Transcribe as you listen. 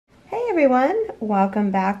everyone,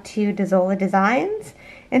 welcome back to Dezola Designs,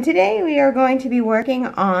 and today we are going to be working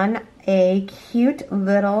on a cute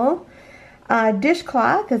little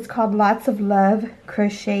dishcloth. It's called Lots of Love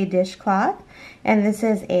Crochet Dishcloth, and this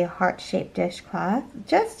is a heart-shaped dishcloth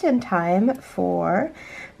just in time for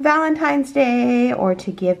Valentine's Day or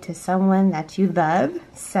to give to someone that you love.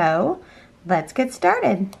 So let's get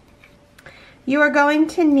started. You are going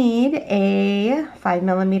to need a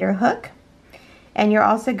 5mm hook. And you're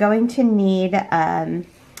also going to need a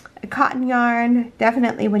cotton yarn.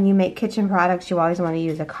 Definitely when you make kitchen products, you always want to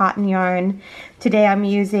use a cotton yarn. Today I'm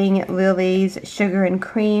using Lily's Sugar and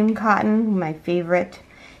Cream cotton, my favorite.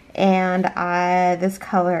 And this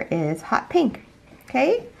color is hot pink.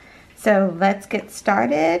 Okay, so let's get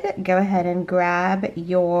started. Go ahead and grab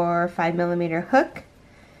your 5mm hook.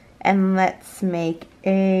 And let's make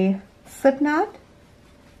a slip knot.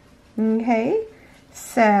 Okay.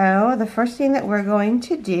 So the first thing that we're going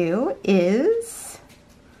to do is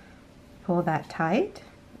pull that tight,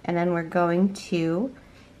 and then we're going to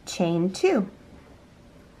chain 2.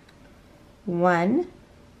 1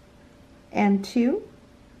 and 2.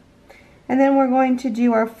 And then we're going to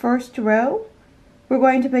do our first row. We're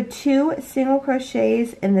going to put 2 single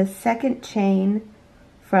crochets in the second chain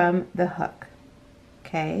from the hook.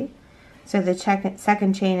 Okay, so the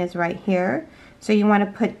second chain is right here. So you want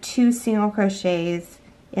to put 2 single crochets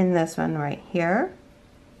in this one right here.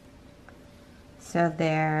 So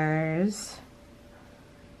there's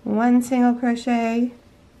 1 single crochet,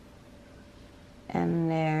 and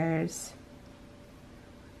there's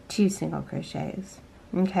 2 single crochets.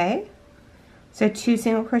 Okay, so 2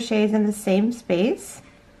 single crochets in the same space,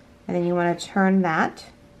 and then you want to turn that.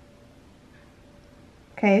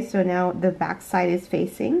 Okay, so now the back side is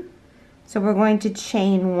facing. So we're going to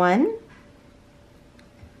chain 1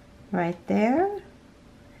 right there,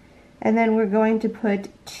 and then we're going to put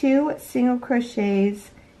 2 single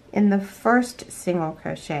crochets in the first single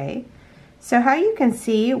crochet. So how you can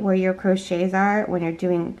see where your crochets are when you're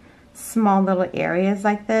doing small little areas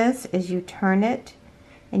like this is you turn it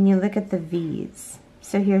and you look at the V's.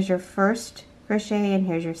 So here's your first crochet and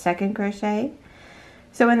here's your second crochet.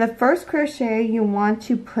 So in the first crochet you want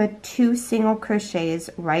to put 2 single crochets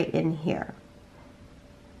right in here.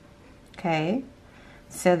 Okay,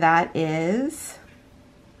 so that is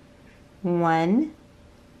 1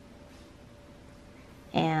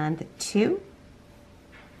 and 2.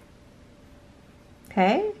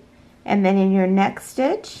 Okay, and then in your next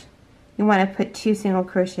stitch you want to put 2 single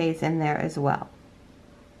crochets in there as well.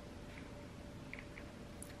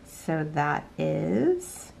 So that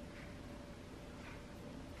is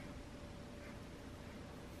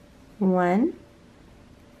 1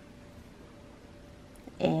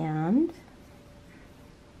 and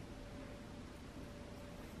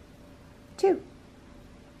 2.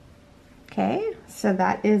 Okay, so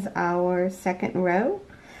that is our second row.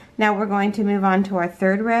 Now we're going to move on to our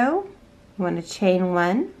third row. You want to chain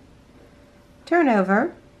 1, turn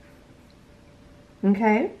over.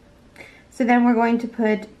 Okay, so then we're going to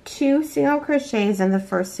put 2 single crochets in the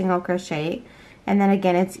first single crochet, and then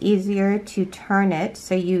again it's easier to turn it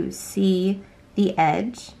so you see the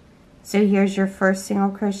edge. So here's your first single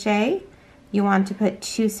crochet. You want to put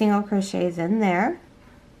 2 single crochets in there.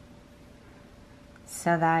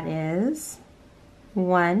 So that is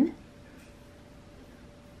 1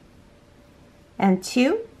 and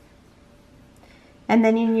 2. And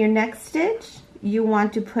then in your next stitch, you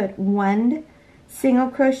want to put 1 single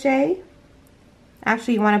crochet.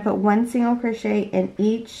 Actually, you want to put 1 single crochet in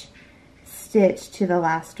each stitch to the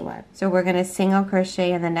last one. So we're going to single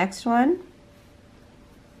crochet in the next one.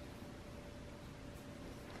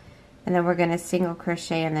 And then we're going to single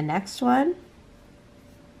crochet in the next one.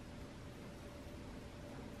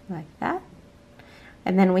 Like that.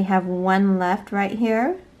 And then we have 1 left right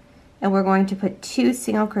here, and we're going to put 2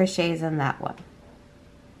 single crochets in that one.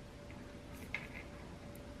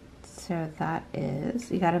 So that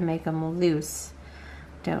is, you got to make them loose,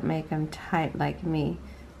 don't make them tight like me.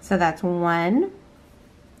 So that's 1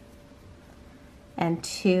 and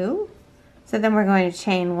 2. So then we're going to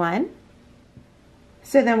chain 1.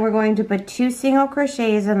 So then we're going to put 2 single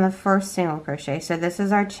crochets in the first single crochet. So this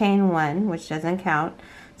is our chain 1, which doesn't count.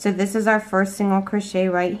 So this is our first single crochet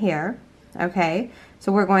right here. Okay,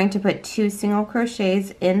 so we're going to put 2 single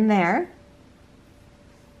crochets in there.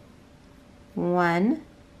 1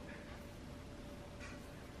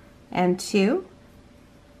 and 2.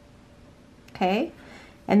 Okay,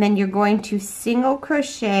 and then you're going to single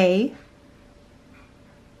crochet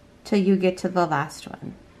till you get to the last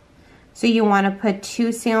one. So you want to put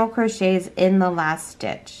 2 single crochets in the last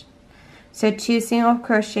stitch. So 2 single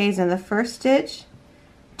crochets in the first stitch,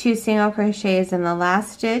 2 single crochets in the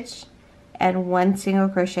last stitch, and 1 single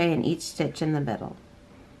crochet in each stitch in the middle.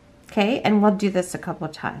 Okay, and we'll do this a couple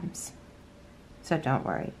times, so don't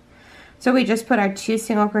worry. So we just put our 2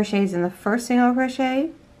 single crochets in the first single crochet,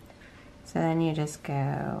 so then you just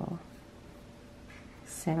go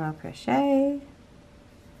single crochet,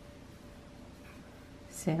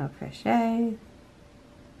 single crochet,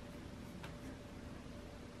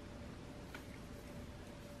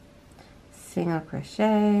 single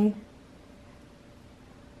crochet,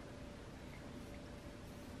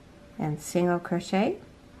 and single crochet,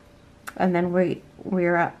 and then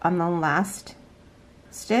we're on the last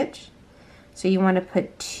stitch, so you want to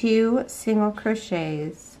put 2 single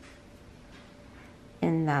crochets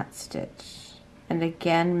in that stitch, and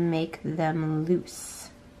again make them loose.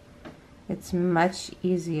 It's much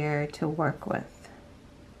easier to work with.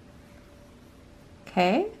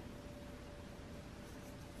 Okay,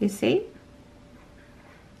 you see?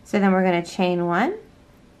 So then we're going to chain 1,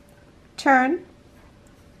 turn.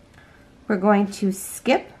 We're going to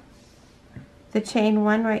skip the chain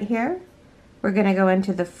 1 right here. We're going to go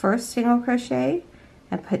into the first single crochet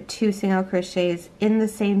and put 2 single crochets in the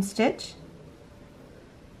same stitch.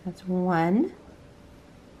 That's 1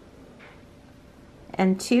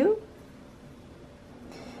 and 2.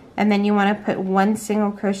 And then you want to put 1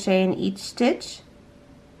 single crochet in each stitch.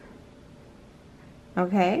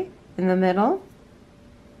 Okay, in the middle.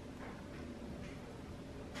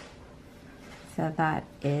 So that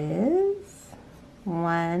is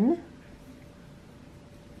 1,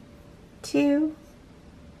 2,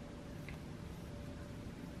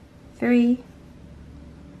 3,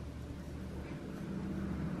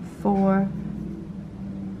 4,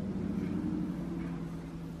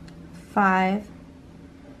 5,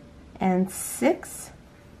 and 6.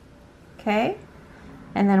 Okay,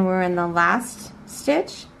 and then we're in the last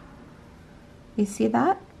stitch. You see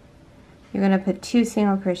that? You're going to put 2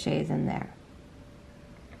 single crochets in there.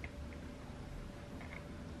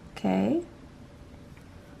 Okay,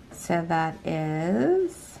 so that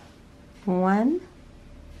is 1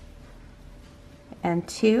 and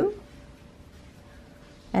 2,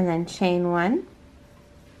 and then chain 1,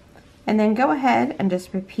 and then go ahead and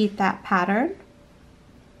just repeat that pattern.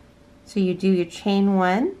 So you do your chain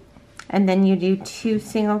 1, and then you do 2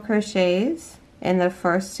 single crochets in the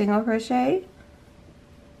first single crochet,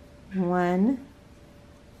 1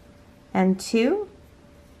 and 2,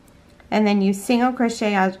 and then you single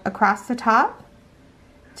crochet across the top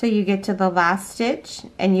till you get to the last stitch,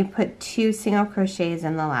 and you put 2 single crochets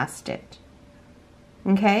in the last stitch.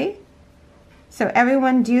 Okay, so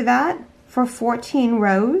everyone do that for 14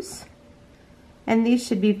 rows, and these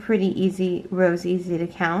should be pretty easy rows, easy to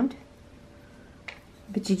count.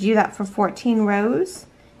 But you do that for 14 rows,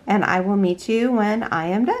 and I will meet you when I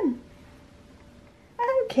am done.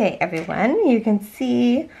 Okay, everyone, you can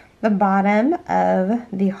see the bottom of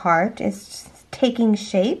the heart is taking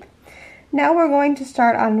shape. Now we're going to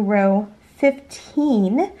start on row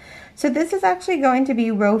 15. So this is actually going to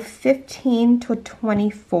be row 15 to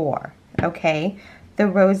 24, okay? The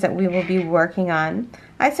rows that we will be working on.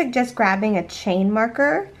 I suggest grabbing a chain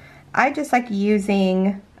marker. I just like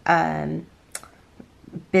using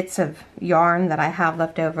bits of yarn that I have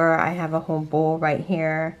left over. I have a whole bowl right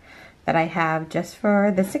here that I have just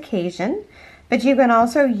for this occasion. But you can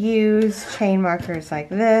also use chain markers like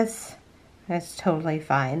this. That's totally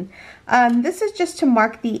fine. This is just to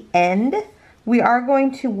mark the end. We are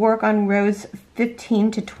going to work on rows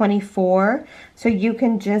 15 to 24. So you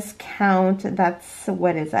can just count, that's,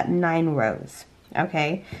 what is that, 9 rows.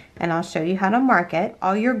 Okay, and I'll show you how to mark it.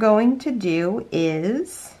 All you're going to do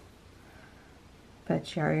is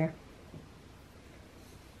put your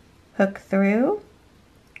hook through.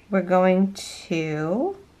 We're going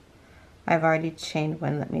to, I've already chained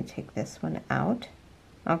 1, let me take this one out.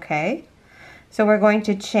 Okay, so we're going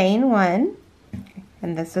to chain 1,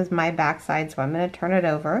 and this is my back side, so I'm going to turn it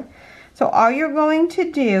over. So all you're going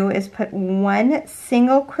to do is put 1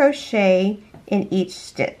 single crochet in each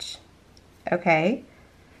stitch. Okay,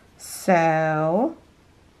 so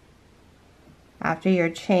after your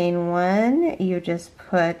chain 1, you just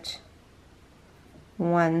put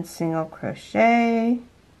 1 single crochet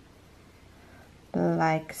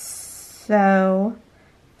like so.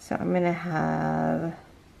 So I'm going to have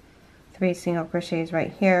 3 single crochets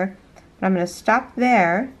right here. But I'm going to stop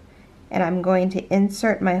there, and I'm going to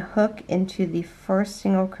insert my hook into the first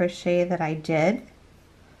single crochet that I did.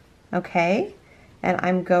 Okay, and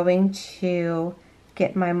I'm going to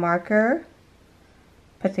get my marker,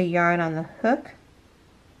 put the yarn on the hook,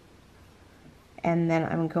 and then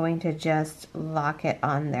I'm going to just lock it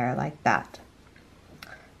on there like that.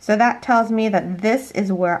 So that tells me that this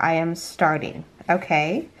is where I am starting,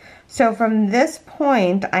 okay? So from this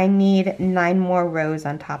point, I need 9 more rows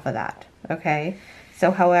on top of that, okay? So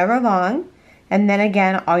however long, and then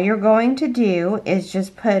again, all you're going to do is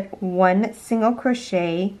just put 1 single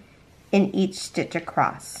crochet in each stitch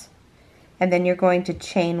across. And then you're going to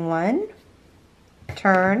chain 1,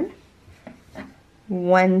 turn,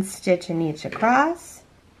 1 stitch in each across,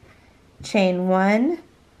 chain 1,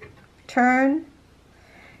 turn,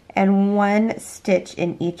 and 1 stitch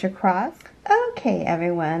in each across. Okay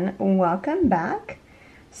everyone, welcome back.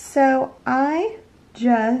 So I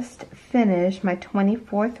just finished my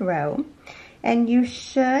 24th row, and you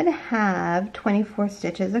should have 24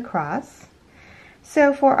 stitches across.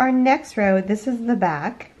 So for our next row, this is the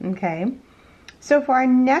back, okay? So for our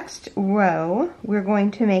next row, we're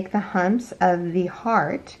going to make the humps of the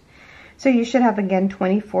heart. So you should have again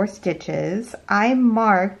 24 stitches. I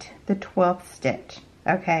marked the 12th stitch,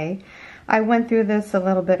 okay? I went through this a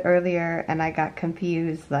little bit earlier and I got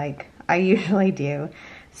confused like I usually do.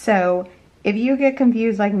 So if you get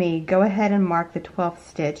confused like me, go ahead and mark the 12th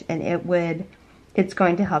stitch and it's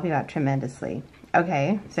going to help you out tremendously.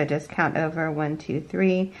 Okay, so just count over 1, 2,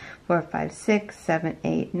 3, 4, 5, 6, 7,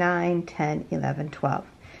 8, 9, 10, 11, 12.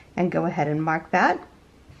 And go ahead and mark that.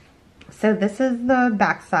 So this is the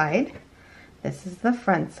back side. This is the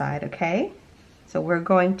front side, okay? So we're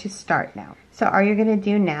going to start now. So all you're going to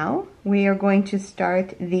do now, we are going to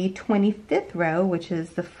start the 25th row, which is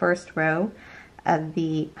the first row of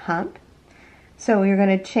the hump. So we're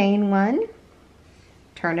going to chain 1,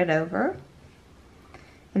 turn it over,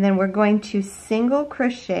 and then we're going to single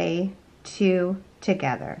crochet 2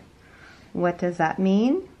 together. What does that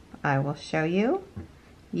mean? I will show you.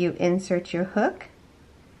 You insert your hook,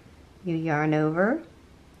 you yarn over,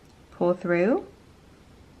 pull through,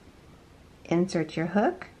 insert your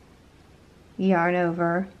hook, yarn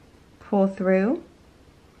over, pull through,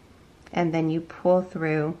 and then you pull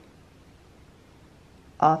through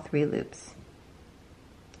all 3 loops.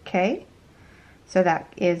 Okay, so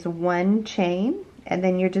that is 1 chain, and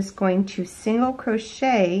then you're just going to single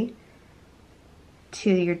crochet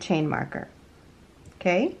to your chain marker.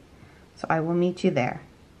 Okay, so I will meet you there.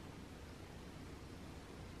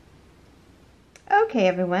 Okay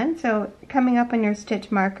everyone, so coming up on your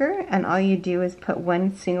stitch marker, and all you do is put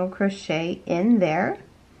 1 single crochet in there.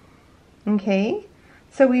 Okay,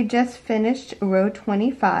 so we just finished row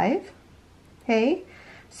 25. Okay,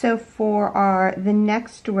 so for the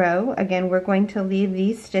next row, again, we're going to leave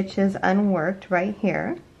these stitches unworked right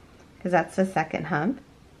here, because that's the second hump.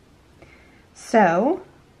 So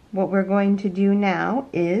what we're going to do now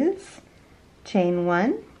is chain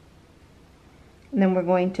 1, and then we're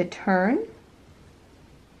going to turn,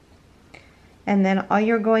 and then all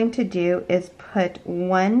you're going to do is put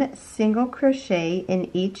 1 single crochet in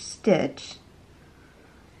each stitch,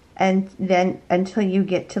 and then until you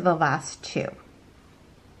get to the last 2.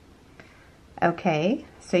 Okay,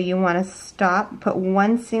 so you want to stop, put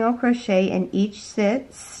 1 single crochet in each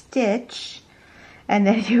stitch, and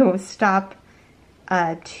then you will stop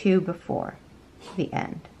 2 before the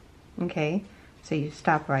end. Okay, so you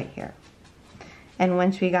stop right here. And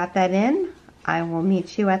once we got that in, I will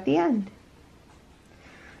meet you at the end.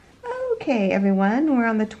 Okay everyone, we're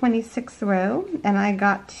on the 26th row, and I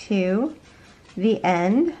got to the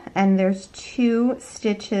end, and there's 2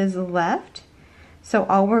 stitches left. So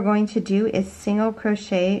all we're going to do is single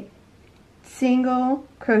crochet 2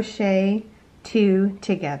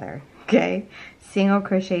 together. Okay, single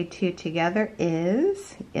crochet 2 together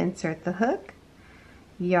is insert the hook,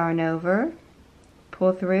 yarn over,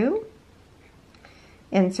 pull through,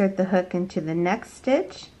 insert the hook into the next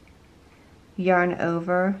stitch, yarn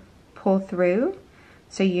over, pull through.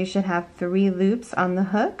 So you should have 3 loops on the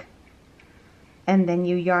hook, and then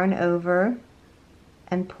you yarn over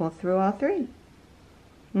and pull through all 3.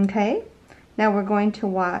 Okay, now we're going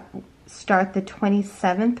to start the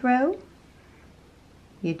 27th row.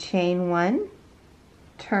 You chain 1,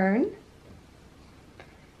 turn,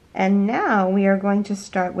 and now we are going to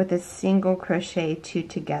start with a single crochet 2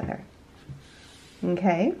 together.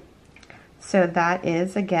 Okay, so that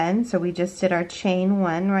is again, so we just did our chain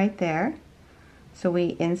 1 right there. So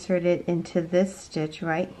we insert it into this stitch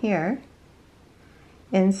right here.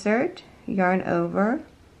 Insert, yarn over,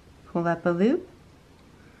 pull up a loop,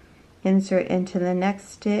 insert into the next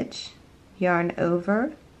stitch, yarn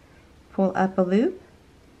over, pull up a loop,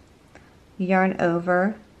 yarn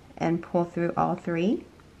over, and pull through all 3.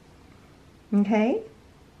 Okay,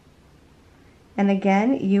 and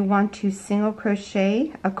again you want to single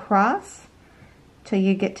crochet across till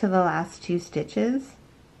you get to the last 2 stitches.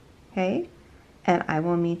 Okay, and I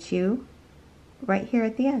will meet you right here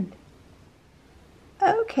at the end.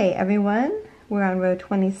 Okay everyone, we're on row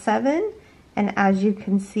 27, and as you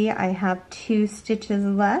can see I have 2 stitches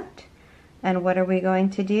left. And what are we going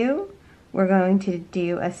to do? We're going to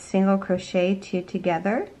do a single crochet 2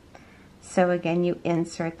 together. So again, you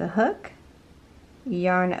insert the hook,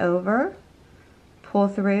 yarn over, pull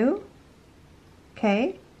through,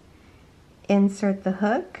 okay, insert the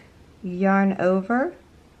hook, yarn over.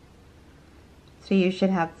 So you should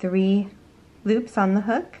have 3 loops on the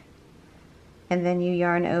hook, and then you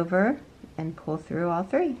yarn over and pull through all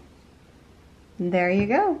 3. And there you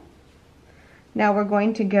go. Now we're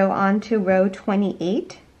going to go on to row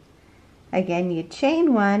 28. Again, you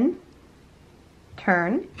chain 1,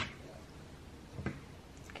 turn,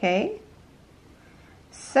 okay.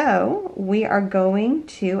 So we are going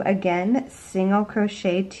to again single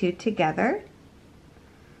crochet 2 together,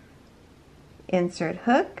 insert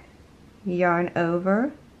hook, yarn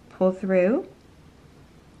over, pull through,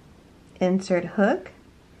 insert hook,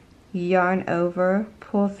 yarn over,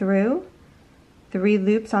 pull through, 3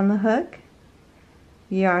 loops on the hook,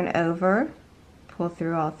 yarn over, pull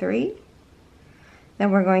through all 3.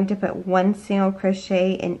 Then we're going to put 1 single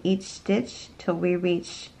crochet in each stitch till we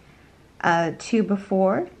reach 2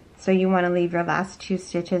 before. So you want to leave your last 2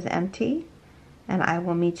 stitches empty, and I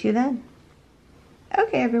will meet you then.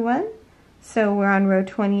 Okay everyone, so we're on row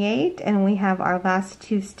 28 and we have our last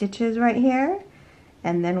 2 stitches right here.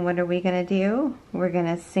 And then what are we going to do? We're going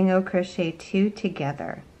to single crochet 2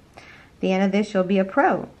 together. At the end of this you'll be a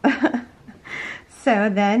pro. So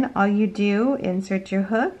then all you do, insert your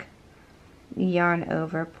hook, yarn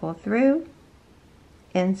over, pull through,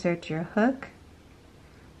 insert your hook,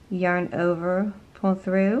 yarn over, pull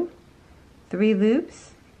through, 3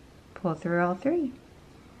 loops, pull through all 3.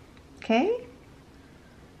 Okay?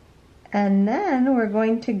 And then we're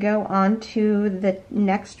going to go on to the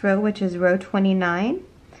next row, which is row 29.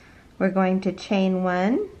 We're going to chain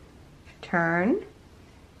 1, turn.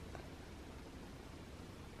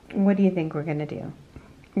 What do you think we're going to do?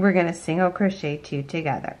 We're going to single crochet 2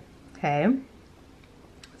 together. Okay?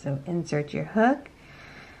 So insert your hook,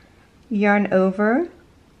 yarn over,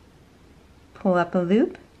 pull up a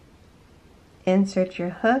loop, insert your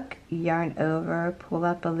hook, yarn over, pull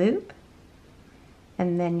up a loop,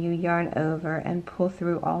 and then you yarn over and pull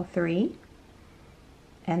through all 3.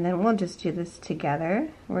 And then we'll just do this together.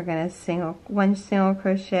 We're going to 1 single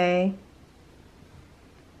crochet,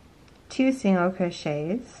 2 single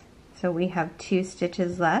crochets, so we have 2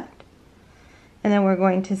 stitches left, and then we're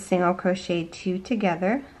going to single crochet 2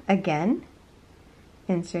 together again.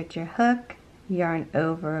 Insert your hook, yarn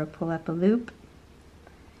over, pull up a loop,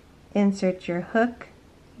 insert your hook,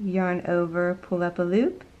 yarn over, pull up a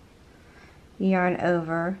loop, yarn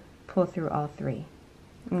over, pull through all 3.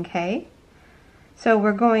 Okay, so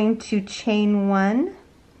we're going to chain 1,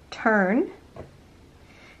 turn,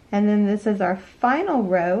 and then this is our final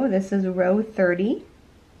row. This is row 30.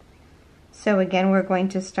 So again, we're going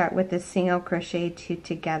to start with the single crochet 2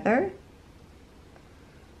 together,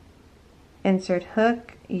 insert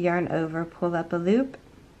hook, yarn over, pull up a loop,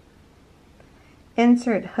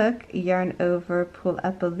 insert hook, yarn over, pull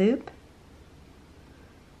up a loop,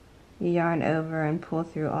 yarn over and pull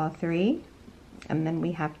through all 3, and then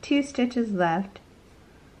we have 2 stitches left.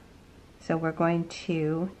 So we're going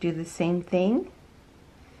to do the same thing.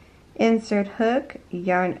 Insert hook,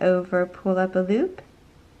 yarn over, pull up a loop,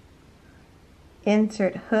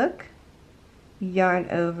 insert hook, yarn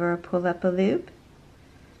over, pull up a loop,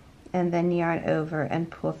 and then yarn over and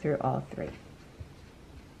pull through all 3.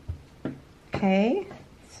 Okay,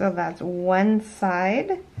 so that's one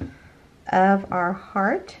side of our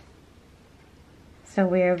heart. So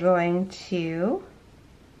we are going to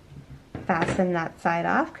fasten that side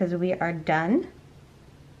off because we are done.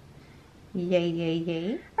 Yay, yay,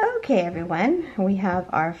 yay. Okay everyone, we have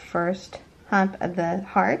our first hump of the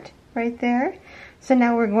heart right there. So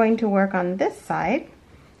now we're going to work on this side,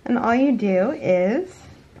 and all you do is,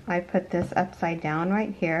 I put this upside down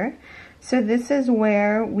right here. So this is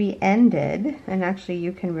where we ended, and actually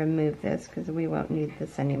you can remove this because we won't need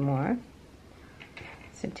this anymore.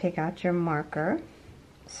 So take out your marker.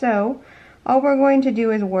 So all we're going to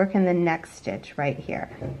do is work in the next stitch right here.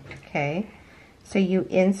 Okay, so you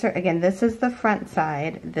insert, again, this is the front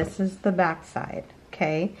side, this is the back side.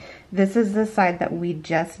 Okay, this is the side that we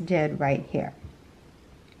just did right here.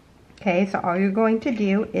 Okay, so all you're going to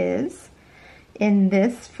do is, in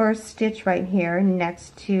this first stitch right here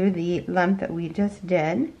next to the lump that we just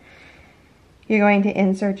did, you're going to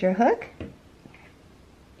insert your hook,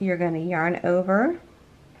 you're going to yarn over,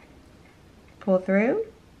 pull through,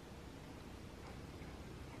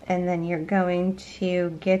 and then you're going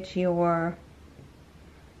to get your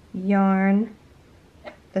yarn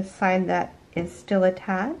the side that is still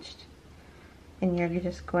attached, and you're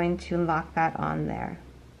just going to lock that on there.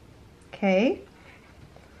 Okay,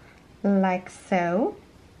 like so.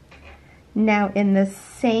 Now in the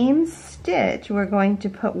same stitch, we're going to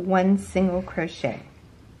put 1 single crochet.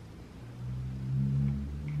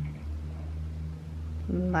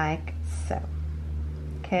 Like so.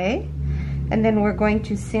 Okay, and then we're going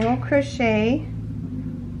to single crochet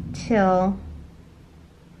till,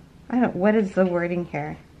 what is the wording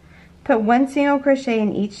here? Put 1 single crochet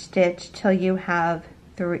in each stitch till you have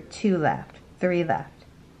 3 left.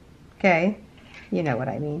 Okay, you know what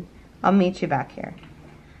I mean. I'll meet you back here.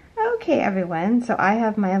 Okay everyone, so I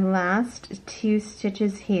have my last 2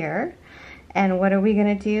 stitches here, and what are we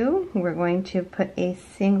going to do? We're going to put a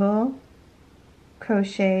single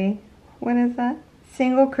crochet, what is that?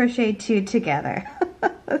 Single crochet 2 together.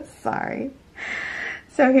 Sorry.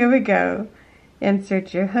 So here we go.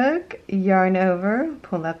 Insert your hook, yarn over,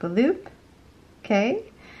 pull up a loop. Okay,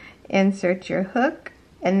 insert your hook,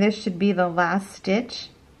 and this should be the last stitch.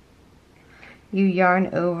 You yarn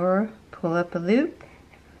over, pull up a loop,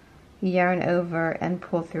 yarn over, and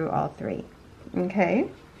pull through all 3. Okay,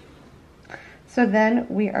 so then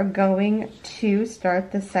we are going to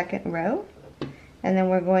start the second row, and then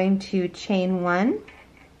we're going to chain 1,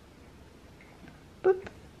 boop,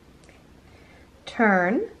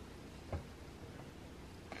 turn,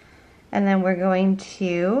 and then we're going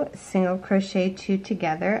to single crochet 2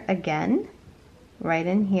 together again, right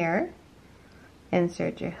in here.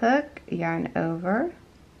 Insert your hook, yarn over.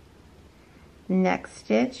 Next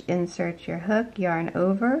stitch, insert your hook, yarn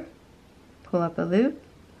over, pull up a loop.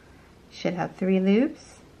 Should have 3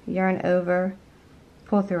 loops, yarn over,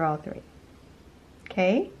 pull through all 3.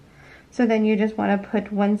 Okay, so then you just want to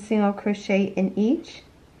put 1 single crochet in each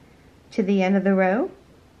to the end of the row,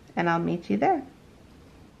 and I'll meet you there.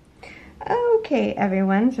 Okay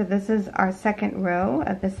everyone, so this is our second row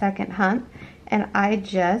of the second hump, and I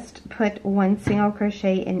just put 1 single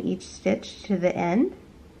crochet in each stitch to the end.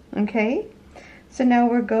 Okay, so now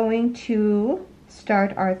we're going to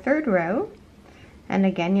start our third row, and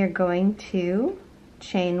again you're going to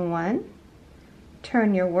chain 1,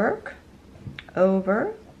 turn your work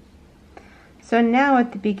over. So now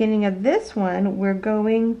at the beginning of this one, we're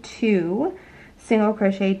going to single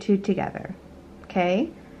crochet 2 together.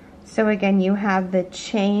 Okay, so again you have the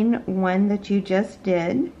chain 1 that you just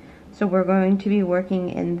did, so we're going to be working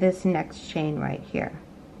in this next chain right here.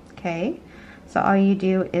 Okay, so all you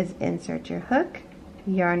do is insert your hook,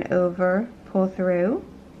 yarn over, pull through,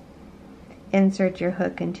 insert your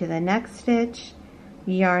hook into the next stitch,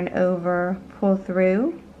 yarn over, pull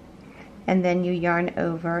through, and then you yarn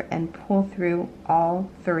over and pull through all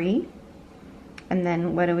 3. And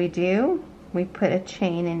then what do? We put a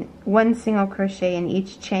chain in, 1 single crochet in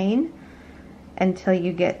each chain until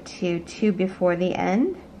you get to 2 before the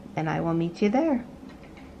end, and I will meet you there.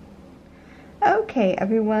 Okay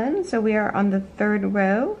everyone, so we are on the third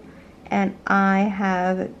row, and I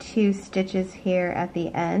have 2 stitches here at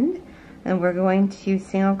the end, and we're going to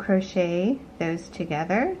single crochet those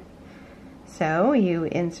together. So you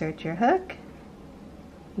insert your hook,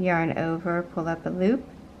 yarn over, pull up a loop,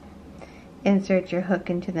 insert your hook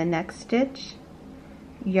into the next stitch,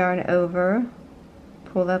 yarn over,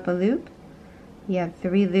 pull up a loop. You have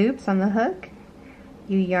 3 loops on the hook,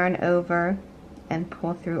 you yarn over and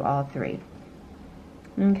pull through all 3.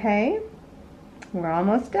 Okay, we're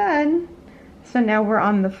almost done. So now we're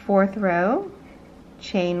on the 4th row,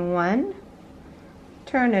 chain 1,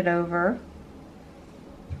 turn it over.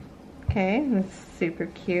 Okay, that's super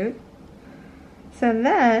cute. So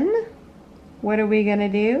then, what are we gonna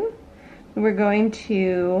do? We're going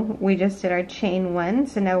to, we just did our chain 1,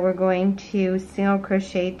 so now we're going to single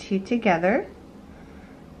crochet 2 together.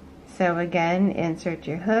 So again, insert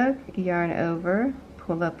your hook, yarn over,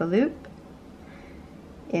 pull up a loop,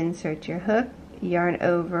 insert your hook, yarn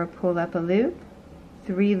over, pull up a loop,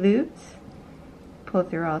 3 loops, pull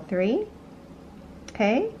through all 3,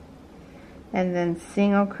 okay, and then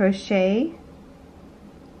single crochet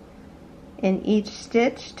in each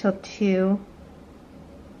stitch till 2,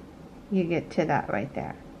 you get to that right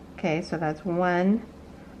there. Okay, so that's 1,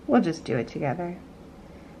 we'll just do it together,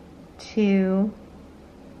 2,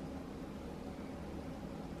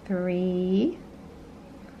 3,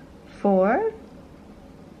 4,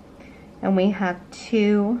 and we have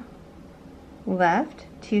 2 left,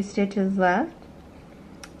 2 stitches left.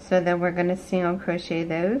 So then we're going to single crochet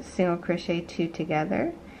those, single crochet 2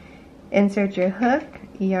 together, insert your hook,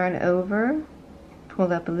 yarn over,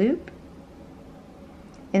 pull up a loop,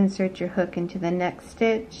 insert your hook into the next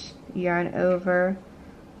stitch, yarn over,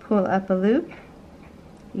 pull up a loop,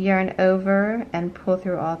 yarn over, and pull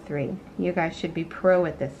through all 3. You guys should be pro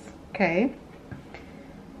at this, okay?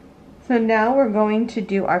 So now we're going to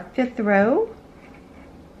do our 5th row,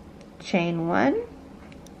 chain 1,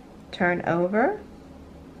 turn over,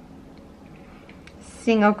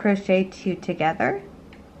 single crochet 2 together,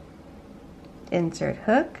 insert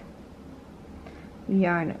hook,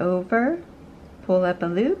 yarn over, pull up a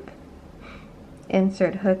loop,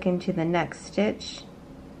 insert hook into the next stitch,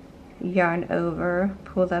 yarn over,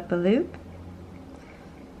 pull up a loop,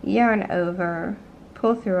 yarn over,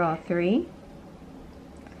 pull through all 3,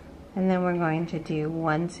 and then we're going to do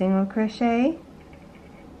 1 single crochet,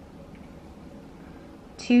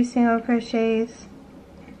 2 single crochets.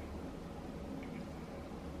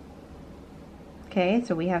 Okay,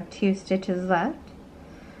 so we have 2 stitches left.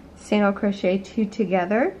 Single crochet 2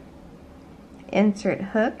 together, insert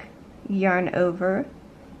hook, yarn over,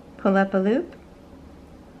 pull up a loop,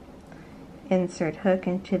 insert hook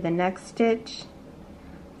into the next stitch,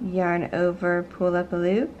 yarn over, pull up a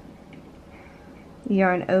loop,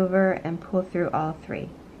 yarn over, and pull through all 3.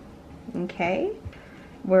 Okay,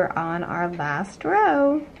 we're on our last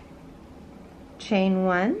row. Chain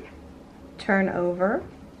 1, turn over.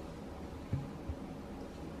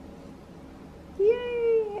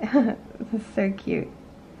 Yay! This is so cute.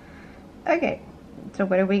 Okay, so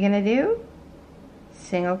what are we gonna do?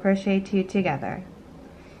 Single crochet 2 together.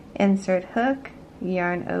 Insert hook,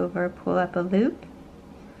 yarn over, pull up a loop.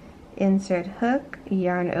 Insert hook,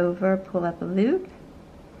 yarn over, pull up a loop.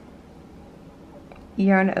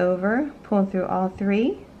 Yarn over, pull through all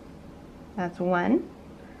 3. That's 1.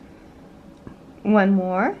 1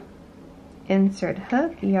 more. Insert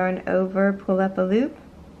hook, yarn over, pull up a loop.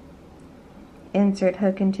 Insert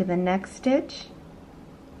hook into the next stitch.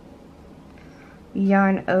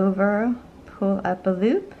 Yarn over, pull up a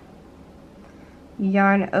loop.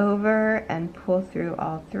 Yarn over, and pull through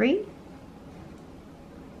all 3.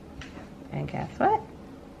 And guess what?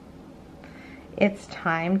 It's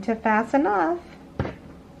time to fasten off.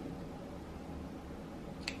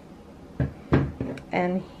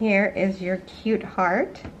 And here is your cute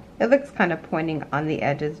heart. It looks kind of pointing on the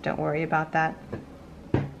edges, don't worry about that.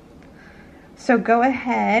 So go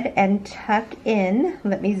ahead and tuck in.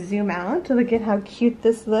 Let me zoom out. Look at how cute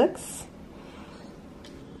this looks.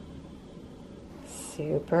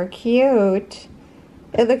 Super cute.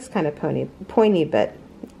 It looks kind of pointy, but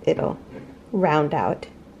it'll round out.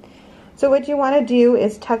 So what you want to do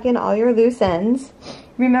is tuck in all your loose ends.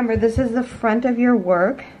 Remember, this is the front of your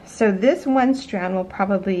work, so this one strand will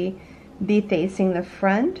probably be facing the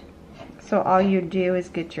front. So all you do is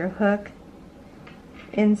get your hook,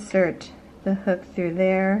 insert the hook through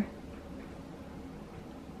there,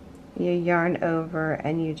 you yarn over,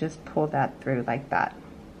 and you just pull that through like that.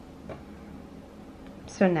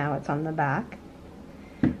 So now it's on the back.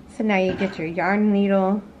 So now you get your yarn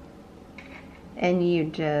needle and you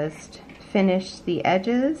just finish the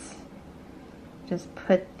edges. Just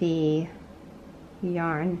put the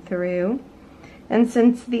yarn through. And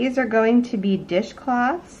since these are going to be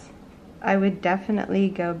dishcloths, I would definitely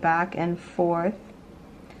go back and forth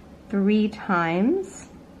 3 times.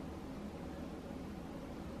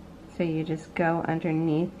 So you just go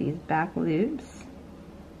underneath these back loops.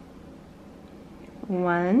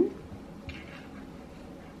 1,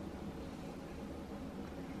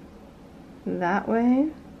 that way,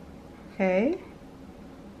 okay,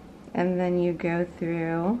 and then you go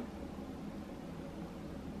through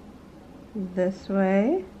this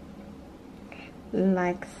way,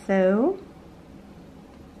 like so,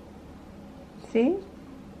 see,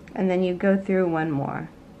 and then you go through 1 more,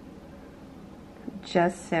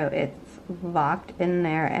 just so it's locked in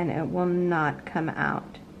there and it will not come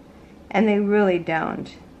out. And they really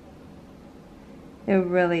don't. It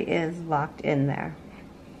really is locked in there.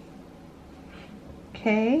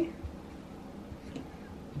 Okay.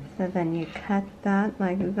 So then you cut that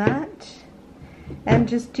like that. And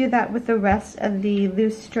just do that with the rest of the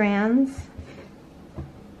loose strands.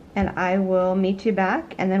 And I will meet you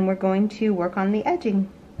back, and then we're going to work on the edging.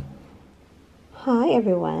 Hi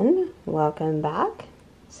everyone, welcome back.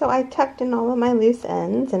 So I tucked in all of my loose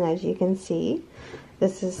ends, and as you can see,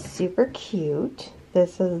 this is super cute.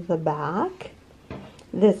 This is the back.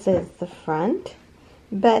 This is the front.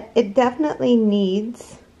 But it definitely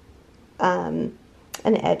needs an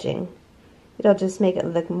edging. It'll just make it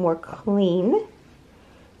look more clean.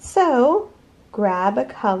 So grab a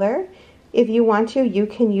color. If you want to, you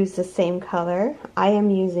can use the same color. I am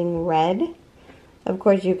using red. Of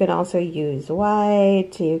course, you can also use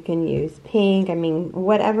white. You can use pink. I mean,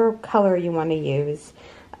 whatever color you want to use.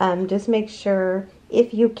 Just make sure,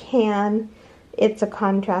 if you can, It's a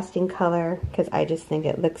contrasting color because I just think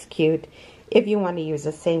it looks cute. If you want to use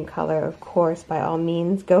the same color, of course, by all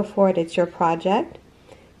means, go for it. It's your project.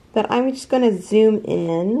 But I'm just going to zoom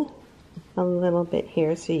in a little bit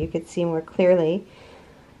here so you can see more clearly.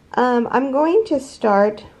 I'm going to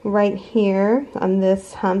start right here on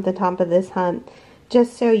this hump, the top of this hump,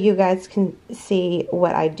 just so you guys can see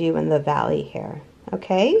what I do in the valley here.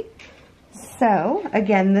 Okay? So,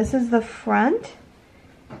 again, this is the front.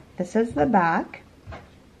 This is the back.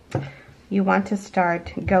 You want to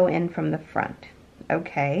go in from the front.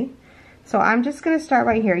 Okay? So I'm just going to start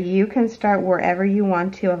right here. You can start wherever you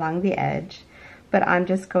want to along the edge, but I'm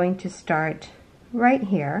just going to start right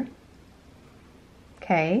here.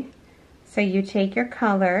 Okay, so you take your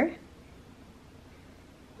color.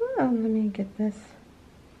 Oh, let me get this.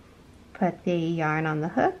 Put the yarn on the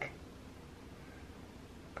hook,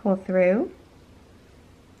 pull through,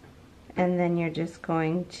 and then you're just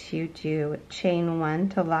going to do chain 1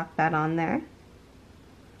 to lock that on there,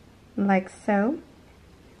 like so.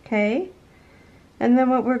 Okay, and then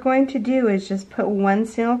what we're going to do is just put 1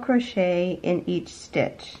 single crochet in each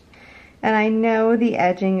stitch. And I know the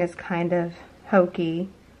edging is kind of hokey,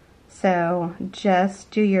 so just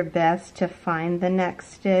do your best to find the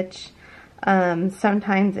next stitch.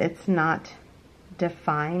 Sometimes it's not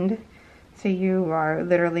defined, so you are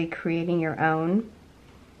literally creating your own.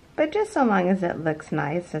 But just so long as it looks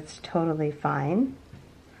nice, it's totally fine.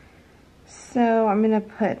 So I'm going to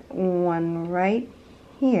put 1 right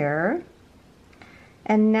here.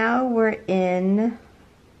 And now we're in,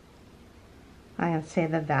 I'll say,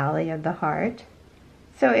 the valley of the heart.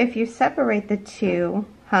 So if you separate the 2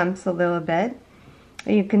 humps a little bit,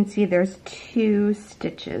 you can see there's 2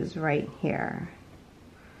 stitches right here.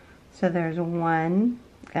 So there's 1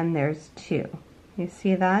 and there's 2. You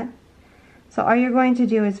see that? So all you're going to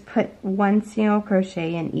do is put 1 single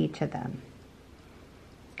crochet in each of them.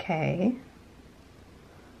 Okay.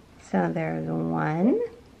 So there's 1.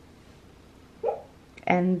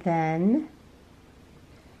 And then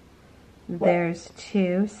there's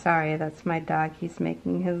 2. Sorry, that's my dog. He's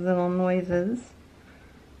making his little noises.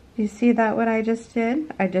 You see that, what I just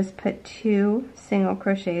did? I just put 2 single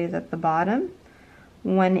crochets at the bottom,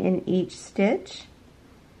 1 in each stitch.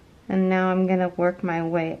 And now I'm going to work my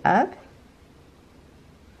way up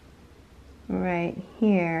right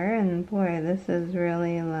here. And boy, this is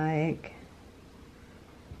really like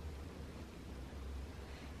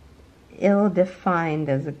ill-defined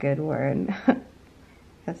is a good word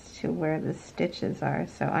as to where the stitches are.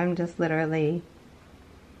 So I'm just literally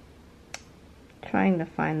trying to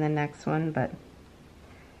find the next one, but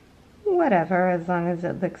whatever, as long as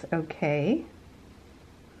it looks okay.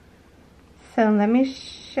 So let me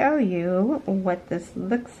show you what this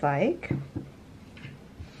looks like.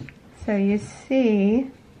 So you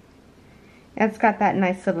see it's got that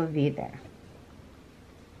nice little V there.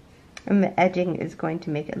 And the edging is going to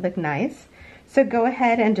make it look nice. So go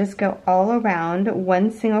ahead and just go all around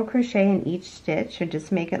 1 single crochet in each stitch, or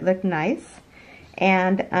just make it look nice.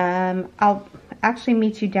 And I'll actually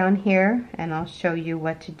meet you down here and I'll show you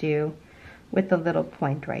what to do with the little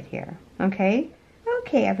point right here. Okay?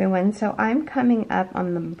 Okay, everyone, so I'm coming up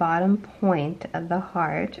on the bottom point of the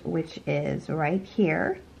heart, which is right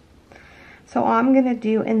here. So all I'm going to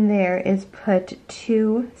do in there is put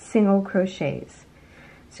 2 single crochets.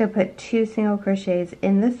 So put 2 single crochets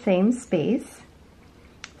in the same space.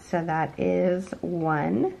 So that is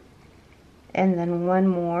 1, and then 1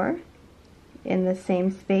 more in the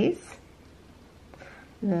same space,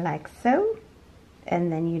 like so.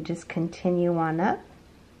 And then you just continue on up.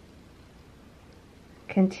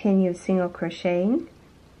 Continue single crocheting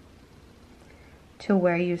to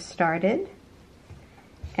where you started,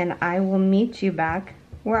 and I will meet you back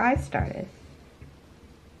where I started.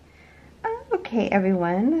 Okay,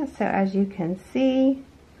 everyone, so as you can see,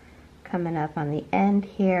 coming up on the end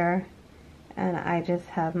here, and I just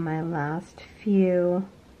have my last few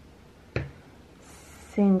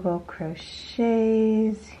single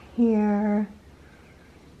crochets here,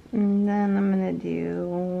 and then I'm going to do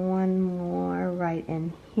 1 more right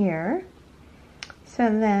in here. So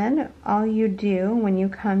then all you do when you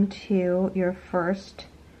come to your first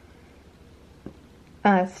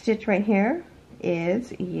stitch right here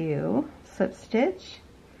is you slip stitch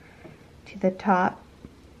to the top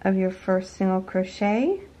of your first single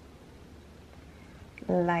crochet,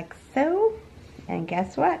 like so, and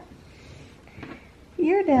guess what?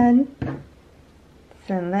 You're done.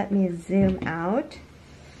 So let me zoom out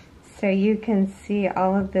so you can see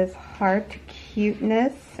all of this heart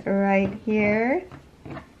cuteness right here.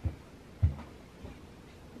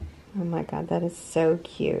 Oh my god, that is so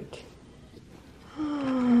cute.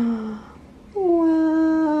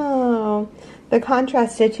 The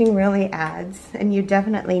contrast stitching really adds, and you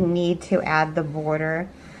definitely need to add the border,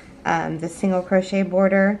 the single crochet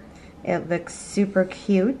border. It looks super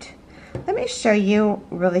cute. Let me show you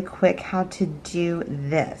really quick how to do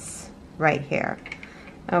this right here.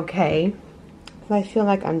 Okay, so I feel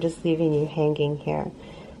like I'm just leaving you hanging here.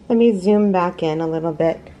 Let me zoom back in a little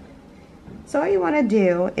bit. So all you want to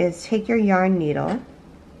do is take your yarn needle,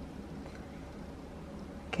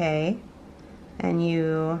 okay, and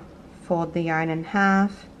you fold the yarn in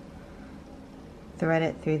half, thread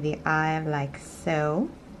it through the eye like so.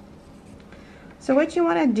 So what you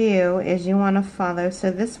want to do is you want to follow,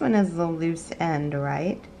 so this one is the loose end,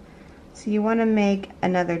 right? So you want to make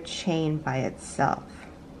another chain by itself.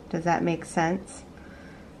 Does that make sense?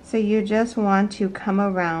 So you just want to come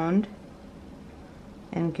around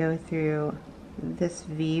and go through this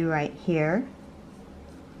V right here,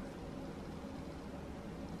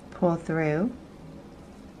 pull through.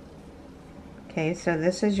 Okay, so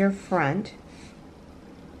this is your front,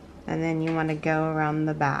 and then you want to go around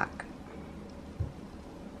the back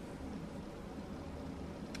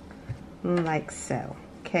like so.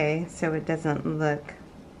 Okay, so it doesn't look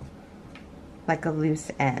like a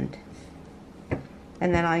loose end.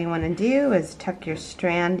 And then all you want to do is tuck your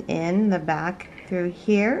strand in the back through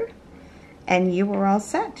here, and you are all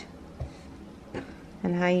set.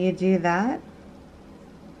 And how you do that,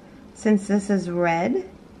 since this is red,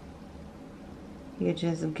 you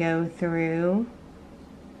just go through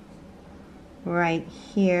right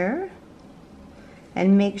here,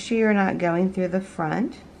 and make sure you're not going through the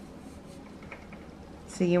front.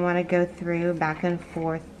 So you want to go through back and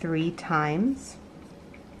forth 3 times.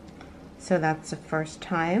 So that's the first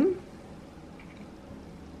time.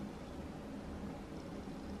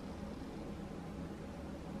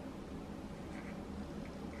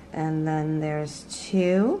 And then there's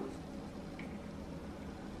 2.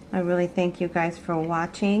 I really thank you guys for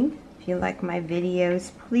watching. If you like my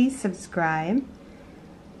videos, please subscribe.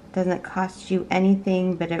 It doesn't cost you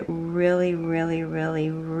anything, but it really, really,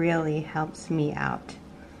 really, really helps me out.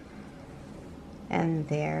 And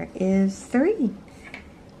there is 3.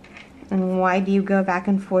 And why do you go back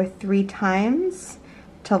and forth 3 times?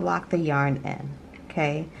 To lock the yarn in,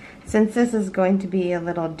 okay? Since this is going to be a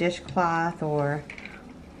little dishcloth or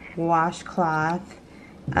washcloth,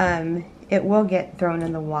 it will get thrown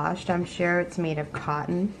in the wash. I'm sure it's made of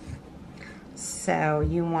cotton. So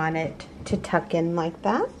you want it to tuck in like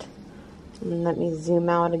that. And let me zoom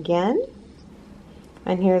out again.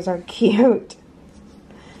 And here's our cute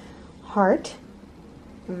heart.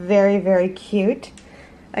 Very, very cute.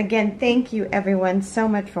 Again, thank you everyone so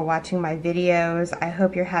much for watching my videos. I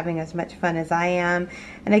hope you're having as much fun as I am.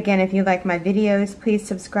 And again, if you like my videos, please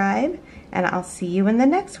subscribe, and I'll see you in the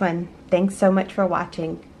next one. Thanks so much for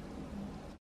watching.